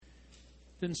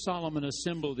Then Solomon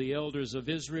assembled the elders of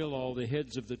Israel, all the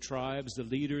heads of the tribes, the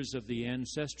leaders of the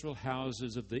ancestral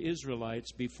houses of the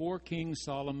Israelites, before King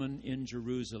Solomon in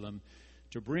Jerusalem,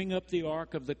 to bring up the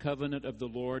ark of the covenant of the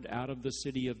Lord out of the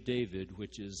city of David,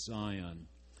 which is Zion.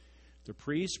 The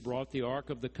priests brought the ark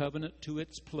of the covenant to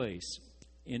its place,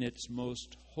 in its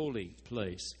most holy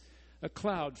place. A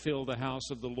cloud filled the house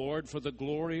of the Lord, for the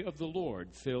glory of the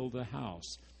Lord filled the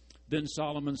house. Then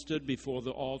Solomon stood before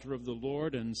the altar of the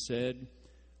Lord and said,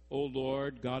 O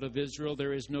Lord, God of Israel,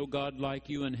 there is no God like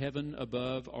you in heaven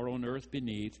above or on earth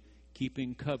beneath,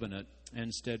 keeping covenant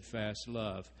and steadfast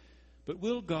love. But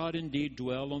will God indeed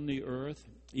dwell on the earth?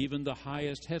 Even the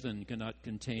highest heaven cannot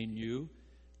contain you.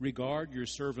 Regard your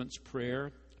servant's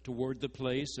prayer toward the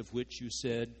place of which you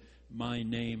said, My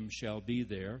name shall be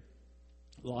there.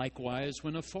 Likewise,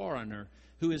 when a foreigner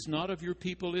who is not of your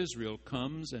people Israel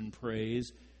comes and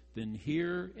prays, then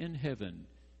hear in heaven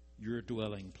your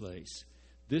dwelling place.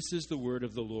 This is the word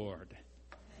of the Lord.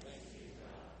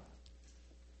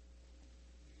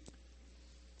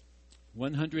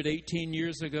 118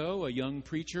 years ago, a young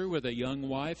preacher with a young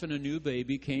wife and a new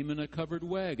baby came in a covered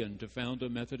wagon to found a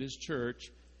Methodist church.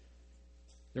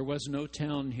 There was no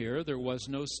town here. There was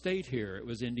no state here. It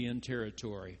was Indian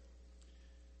Territory.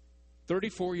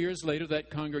 34 years later, that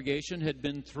congregation had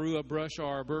been through a brush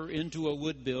arbor, into a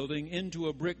wood building, into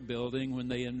a brick building when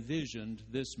they envisioned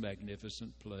this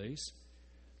magnificent place.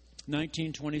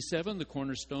 1927, the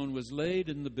cornerstone was laid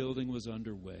and the building was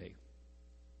underway.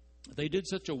 They did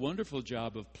such a wonderful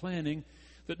job of planning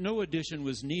that no addition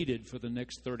was needed for the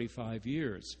next 35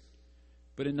 years.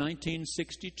 But in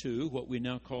 1962, what we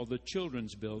now call the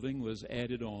Children's Building was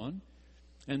added on,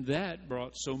 and that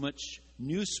brought so much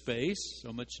new space,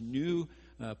 so much new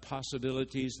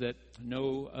possibilities that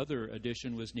no other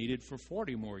addition was needed for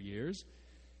 40 more years.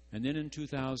 And then in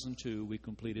 2002, we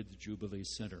completed the Jubilee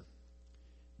Center.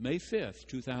 May 5th,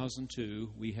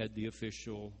 2002, we had the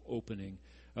official opening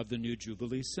of the new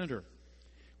Jubilee Center.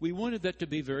 We wanted that to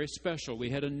be very special. We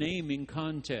had a naming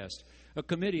contest, a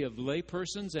committee of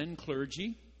laypersons and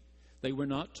clergy. They were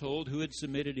not told who had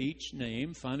submitted each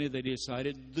name. Finally, they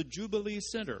decided the Jubilee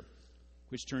Center,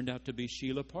 which turned out to be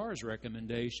Sheila Parr's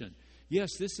recommendation.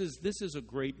 Yes, this is a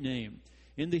great name.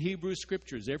 In the Hebrew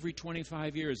Scriptures, every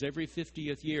 25 years, every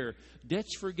 50th year,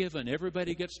 debt's forgiven.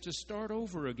 Everybody gets to start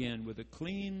over again with a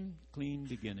clean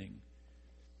beginning.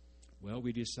 Well,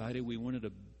 we decided we wanted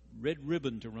a red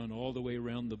ribbon to run all the way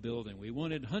around the building. We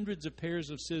wanted hundreds of pairs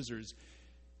of scissors.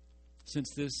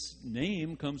 Since this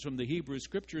name comes from the Hebrew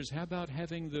Scriptures, how about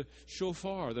having the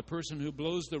shofar, the person who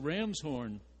blows the ram's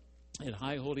horn at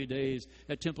High Holy Days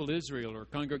at Temple Israel or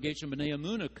Congregation B'nai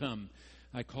Amunah come?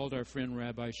 I called our friend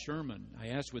Rabbi Sherman. I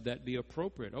asked, would that be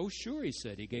appropriate? Oh, sure, he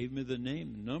said. He gave me the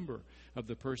name, the number of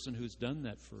the person who's done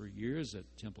that for years at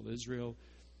Temple Israel.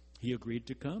 He agreed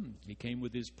to come. He came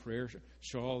with his prayer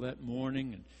shawl that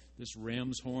morning and this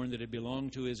ram's horn that had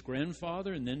belonged to his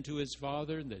grandfather and then to his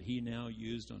father and that he now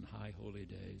used on High Holy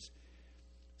Days.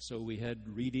 So we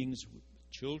had readings with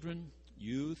children,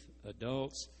 youth,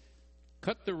 adults.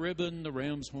 Cut the ribbon, the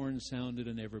ram's horn sounded,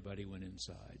 and everybody went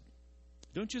inside.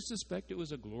 Don't you suspect it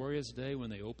was a glorious day when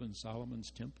they opened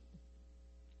Solomon's temple?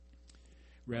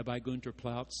 Rabbi Gunter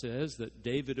Plaut says that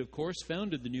David, of course,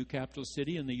 founded the new capital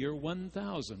city in the year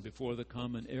 1000 before the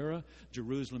Common Era.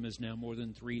 Jerusalem is now more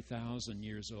than 3,000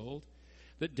 years old.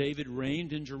 That David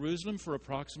reigned in Jerusalem for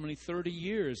approximately 30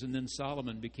 years, and then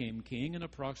Solomon became king in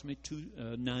approximately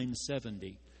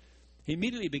 970. He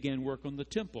immediately began work on the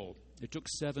temple. It took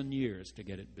 7 years to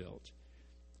get it built.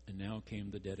 And now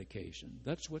came the dedication.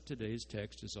 That's what today's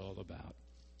text is all about.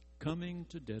 Coming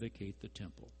to dedicate the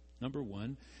temple. Number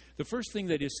one, the first thing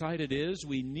they decided is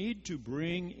we need to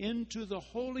bring into the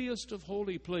holiest of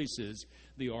holy places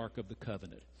the Ark of the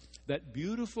Covenant. That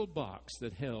beautiful box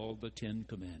that held the Ten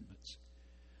Commandments.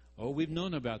 Oh, we've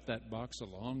known about that box a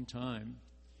long time.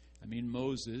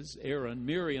 Moses, Aaron,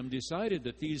 Miriam decided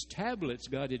that these tablets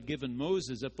God had given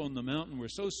Moses up on the mountain were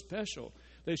so special,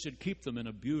 they should keep them in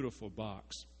a beautiful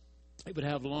box. It would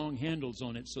have long handles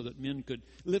on it so that men could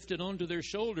lift it onto their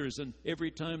shoulders, and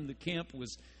every time the camp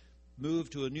was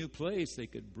moved to a new place, they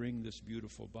could bring this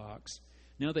beautiful box.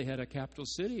 Now they had a capital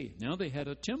city. Now they had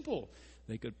a temple.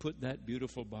 They could put that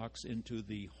beautiful box into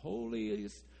the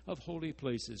holiest of holy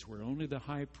places where only the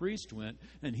high priest went,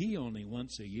 and he only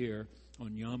once a year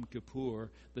on Yom Kippur,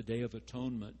 the Day of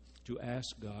Atonement, to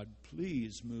ask God,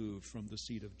 please move from the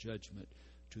seat of judgment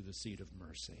to the seat of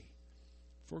mercy.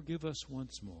 Forgive us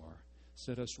once more.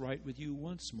 Set us right with you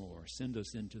once more. Send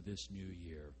us into this new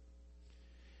year.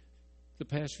 The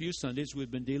past few Sundays,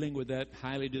 we've been dealing with that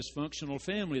highly dysfunctional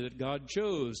family that God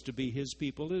chose to be His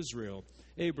people Israel.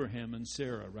 Abraham and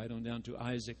Sarah, right on down to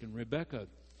Isaac and Rebekah,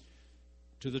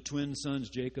 to the twin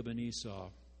sons Jacob and Esau.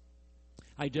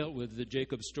 I dealt with the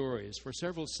Jacob stories for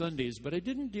several Sundays, but I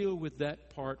didn't deal with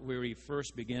that part where he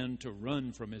first began to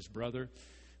run from his brother,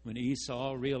 when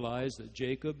Esau realized that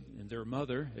Jacob and their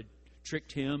mother had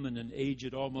tricked him and an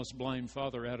aged, almost blind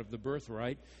father out of the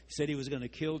birthright. He said he was going to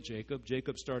kill Jacob.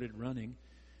 Jacob started running.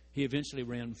 He eventually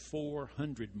ran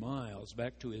 400 miles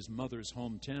back to his mother's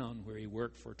hometown, where he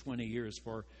worked for 20 years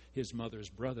for his mother's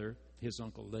brother, his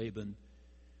uncle Laban.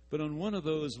 But on one of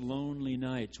those lonely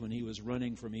nights when he was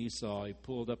running from Esau, he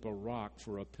pulled up a rock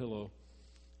for a pillow.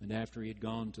 And after he had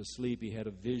gone to sleep, he had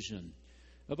a vision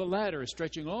of a ladder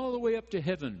stretching all the way up to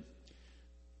heaven.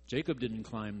 Jacob didn't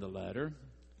climb the ladder.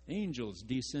 Angels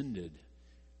descended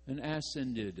and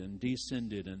ascended and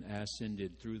descended and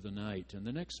ascended through the night. And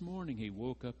the next morning he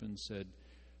woke up and said,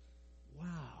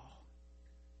 "Wow."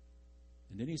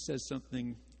 And then he says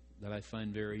something that I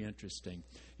find very interesting.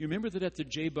 You remember that at the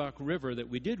Jabbok River that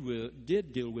we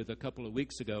did deal with a couple of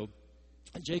weeks ago,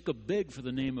 Jacob begged for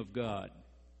the name of God.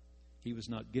 He was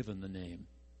not given the name.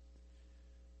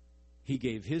 He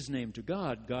gave his name to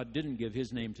God. God didn't give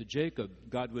his name to Jacob.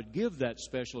 God would give that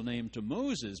special name to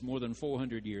Moses more than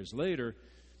 400 years later.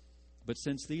 But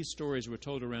since these stories were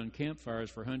told around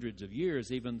campfires for hundreds of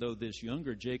years, even though this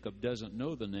younger Jacob doesn't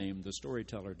know the name, the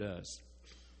storyteller does.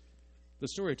 The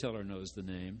storyteller knows the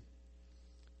name.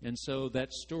 And so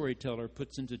that storyteller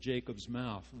puts into Jacob's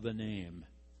mouth the name.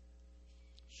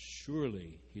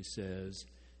 Surely, he says,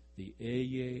 the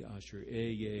Ehyeh Asher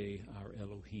Ehyeh, our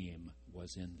Elohim,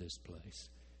 was in this place.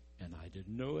 And I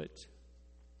didn't know it.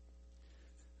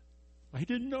 I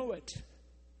didn't know it.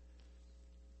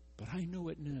 But I know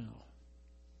it now.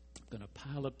 I'm going to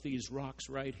pile up these rocks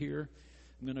right here.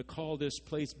 I'm going to call this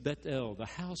place Bethel, the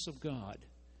house of God.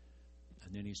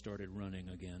 And then he started running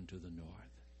again to the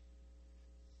north.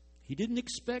 He didn't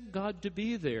expect God to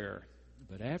be there.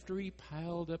 But after he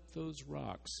piled up those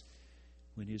rocks,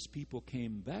 when his people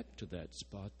came back to that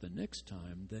spot the next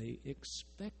time, they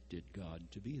expected God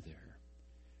to be there.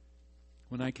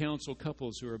 When I counsel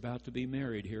couples who are about to be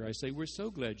married here, I say, we're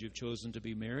so glad you've chosen to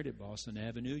be married at Boston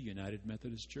Avenue, United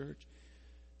Methodist Church.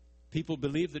 People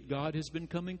believe that God has been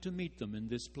coming to meet them in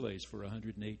this place for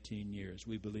 118 years.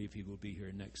 We believe He will be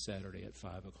here next Saturday at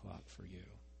 5 o'clock for you.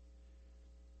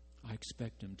 I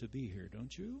expect Him to be here,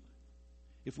 don't you?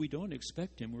 If we don't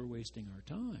expect Him, we're wasting our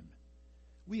time.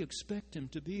 We expect Him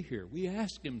to be here. We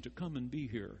ask Him to come and be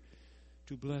here,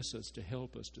 to bless us, to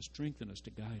help us, to strengthen us,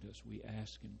 to guide us. We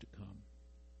ask Him to come.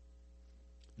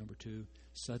 Number 2,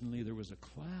 suddenly there was a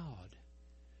cloud,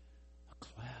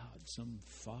 some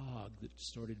fog that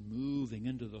started moving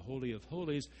into the Holy of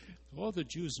Holies. All the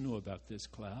Jews know about this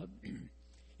cloud.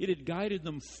 It had guided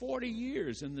them 40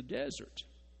 years in the desert.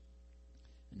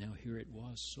 And now here it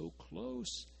was, so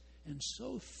close and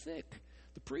so thick.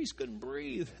 The priests couldn't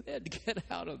breathe. They had to get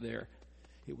out of there.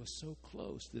 It was so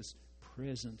close, this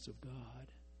presence of God.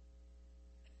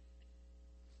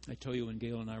 I tell you, when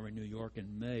Gail and I were in New York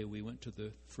in May, we went to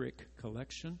the Frick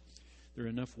Collection. There are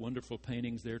enough wonderful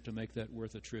paintings there to make that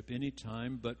worth a trip any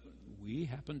time, but we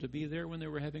happened to be there when they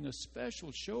were having a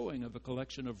special showing of a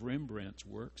collection of Rembrandt's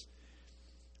works.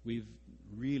 We've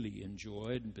really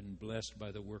enjoyed and been blessed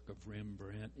by the work of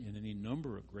Rembrandt in any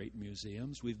number of great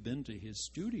museums. We've been to his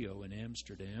studio in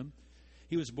Amsterdam.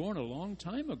 He was born a long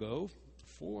time ago,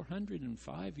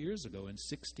 405 years ago, in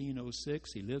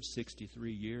 1606. He lived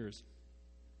 63 years.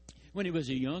 When he was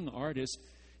a young artist,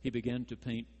 he began to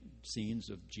paint scenes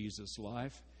of Jesus'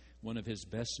 life. One of his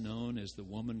best known is the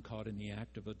woman caught in the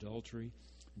act of adultery.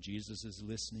 Jesus is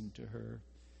listening to her.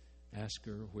 Ask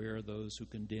her, where are those who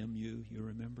condemn you? You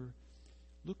remember?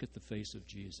 Look at the face of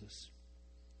Jesus.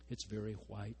 It's very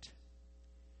white,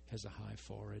 has a high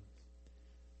forehead,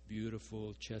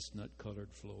 beautiful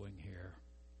chestnut-colored flowing hair.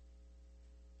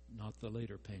 Not the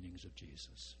later paintings of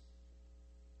Jesus.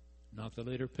 Not the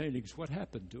later paintings. What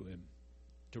happened to him?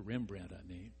 To Rembrandt, I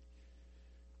mean.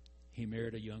 He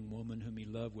married a young woman whom he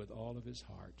loved with all of his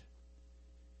heart.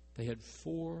 They had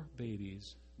 4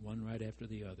 babies, one right after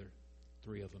the other.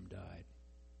 3 of them died.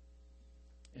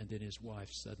 And then his wife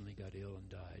suddenly got ill and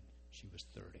died. She was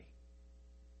 30.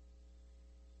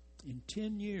 In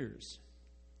 10 years,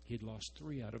 he'd lost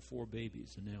 3 out of 4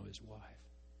 babies, and now his wife.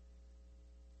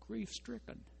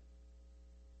 Grief-stricken.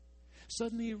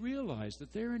 Suddenly he realized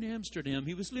that there in Amsterdam,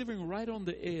 he was living right on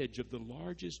the edge of the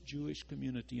largest Jewish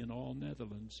community in all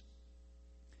Netherlands.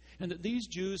 And that these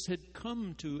Jews had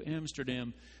come to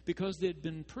Amsterdam because they had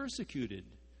been persecuted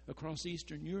across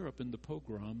Eastern Europe in the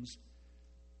pogroms.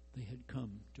 They had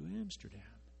come to Amsterdam.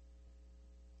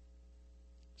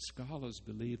 Scholars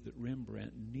believe that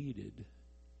Rembrandt needed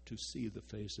to see the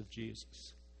face of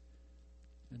Jesus.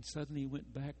 And suddenly he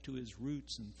went back to his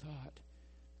roots and thought,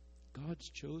 God's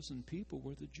chosen people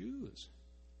were the Jews.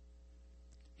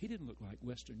 He didn't look like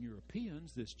Western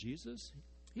Europeans, this Jesus.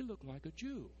 He looked like a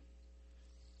Jew.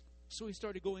 So he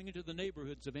started going into the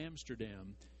neighborhoods of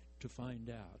Amsterdam to find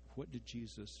out, what did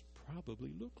Jesus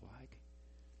probably look like?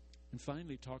 And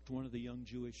finally talked one of the young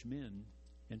Jewish men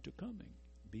into coming,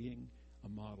 being a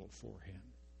model for him.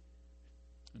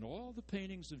 And all the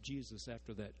paintings of Jesus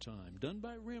after that time, done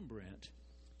by Rembrandt,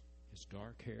 his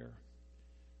dark hair,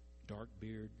 dark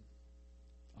beard,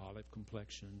 olive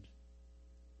complexioned,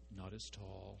 not as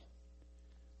tall,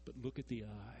 but look at the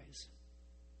eyes.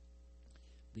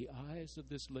 The eyes of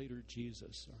this later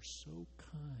Jesus are so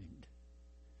kind,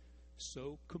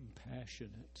 so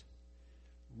compassionate.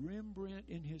 Rembrandt,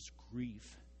 in his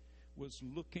grief, was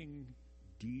looking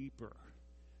deeper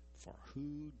for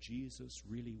who Jesus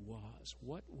really was.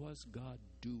 What was God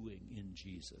doing in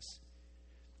Jesus?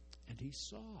 And he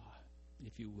saw,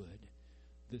 if you would,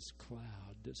 this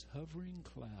cloud, this hovering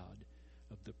cloud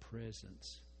of the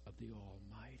presence of the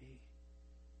Almighty.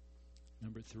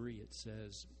 Number 3, it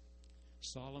says,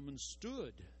 Solomon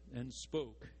stood and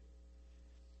spoke.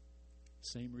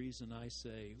 Same reason I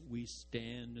say we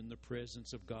stand in the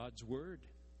presence of God's Word.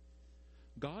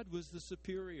 God was the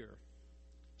superior.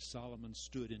 Solomon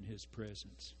stood in his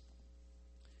presence.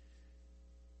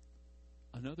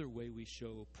 Another way we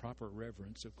show proper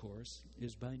reverence, of course,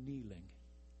 is by kneeling.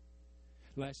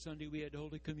 Last Sunday we had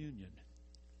Holy Communion.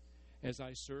 As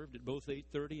I served at both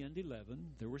 8:30 and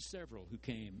 11, there were several who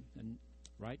came and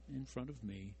right in front of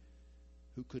me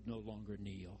who could no longer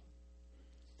kneel.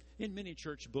 In many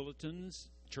church bulletins,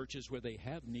 churches where they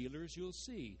have kneelers, you'll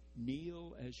see,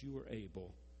 kneel as you are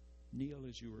able. Kneel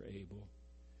as you are able.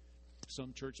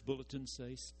 Some church bulletins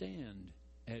say, stand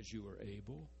as you are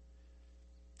able.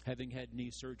 Having had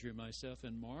knee surgery myself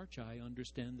in March, I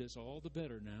understand this all the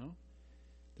better now.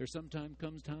 There sometimes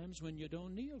comes times when you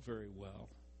don't kneel very well.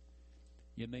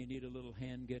 You may need a little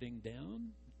hand getting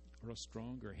down or a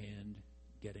stronger hand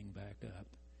getting back up.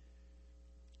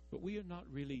 But we are not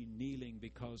really kneeling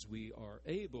because we are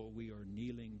able. We are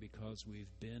kneeling because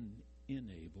we've been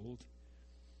enabled,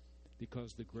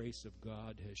 because the grace of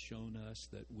God has shown us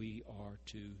that we are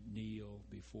to kneel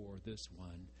before this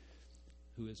one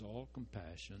who is all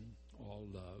compassion, all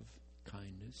love,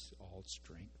 kindness, all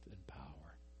strength and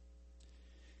power.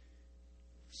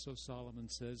 So Solomon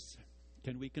says,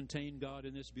 can we contain God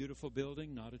in this beautiful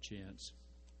building? Not a chance.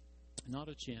 Not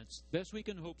a chance. Best we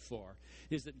can hope for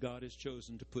is that God has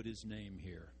chosen to put his name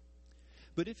here.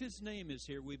 But if his name is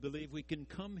here, we believe we can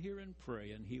come here and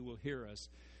pray, and he will hear us.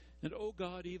 And, oh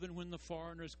God, even when the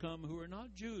foreigners come who are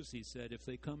not Jews, he said, if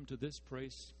they come to this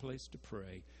place to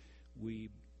pray, we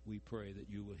pray that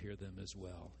you will hear them as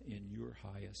well in your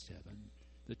highest heaven,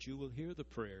 that you will hear the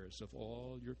prayers of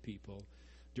all your people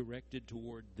directed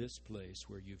toward this place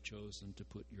where you've chosen to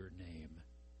put your name.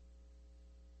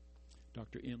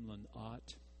 Dr. Emlyn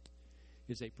Ott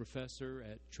is a professor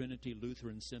at Trinity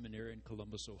Lutheran Seminary in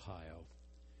Columbus, Ohio.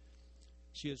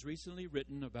 She has recently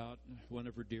written about one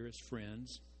of her dearest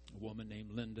friends, a woman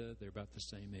named Linda. They're about the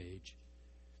same age.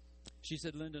 She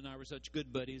said, Linda and I were such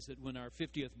good buddies that when our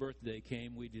 50th birthday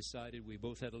came, we decided we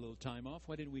both had a little time off.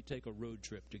 Why didn't we take a road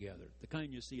trip together? The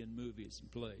kind you see in movies and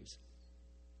plays.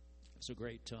 It was a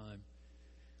great time.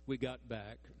 We got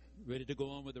back, ready to go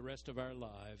on with the rest of our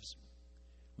lives,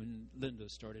 when Linda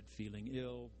started feeling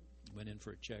ill, went in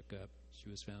for a checkup. She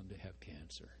was found to have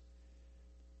cancer.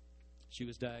 She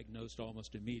was diagnosed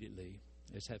almost immediately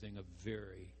as having a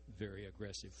very, very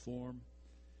aggressive form.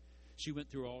 She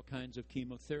went through all kinds of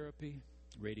chemotherapy,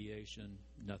 radiation.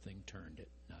 Nothing turned it,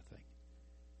 nothing.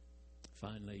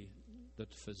 Finally, the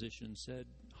physician said,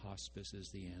 hospice is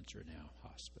the answer now,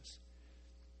 hospice.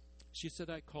 She said,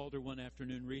 I called her one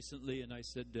afternoon recently, and I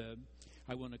said,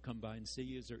 I want to come by and see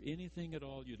you. Is there anything at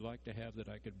all you'd like to have that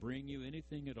I could bring you,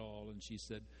 anything at all? And she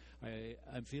said,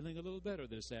 I'm feeling a little better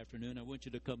this afternoon. I want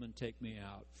you to come and take me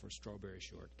out for strawberry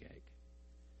shortcake.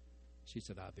 She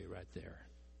said, I'll be right there.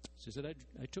 She said,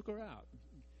 I took her out,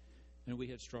 and we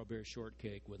had strawberry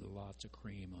shortcake with lots of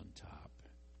cream on top.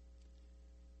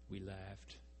 We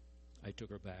laughed. I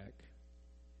took her back.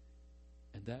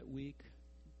 And that week,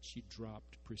 she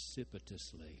dropped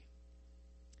precipitously.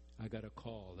 I got a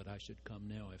call that I should come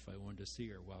now if I wanted to see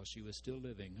her. While she was still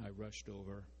living, I rushed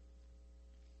over.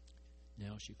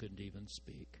 Now she couldn't even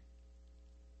speak.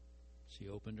 She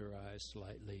opened her eyes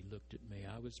slightly, looked at me.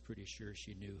 I was pretty sure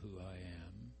she knew who I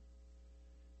am.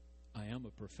 I am a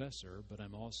professor, but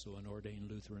I'm also an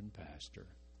ordained Lutheran pastor.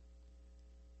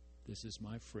 This is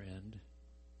my friend.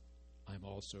 I'm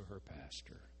also her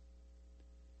pastor.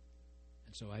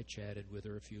 And so I chatted with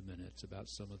her a few minutes about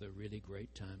some of the really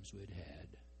great times we'd had.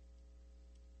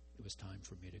 It was time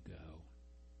for me to go.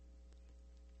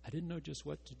 I didn't know just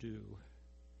what to do.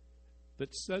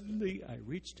 But suddenly I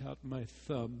reached out my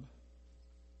thumb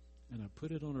and I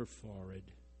put it on her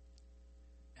forehead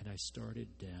and I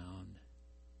started down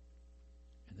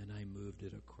and then I moved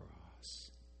it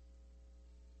across.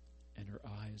 And her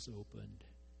eyes opened.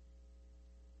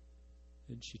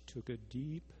 And she took a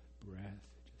deep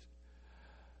breath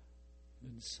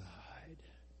and sighed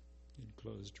and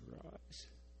closed her eyes.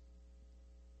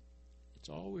 It's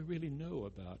all we really know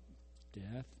about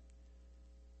death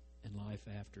and life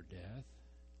after death.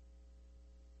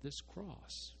 This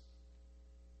cross.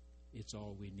 It's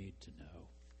all we need to know.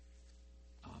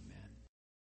 Amen.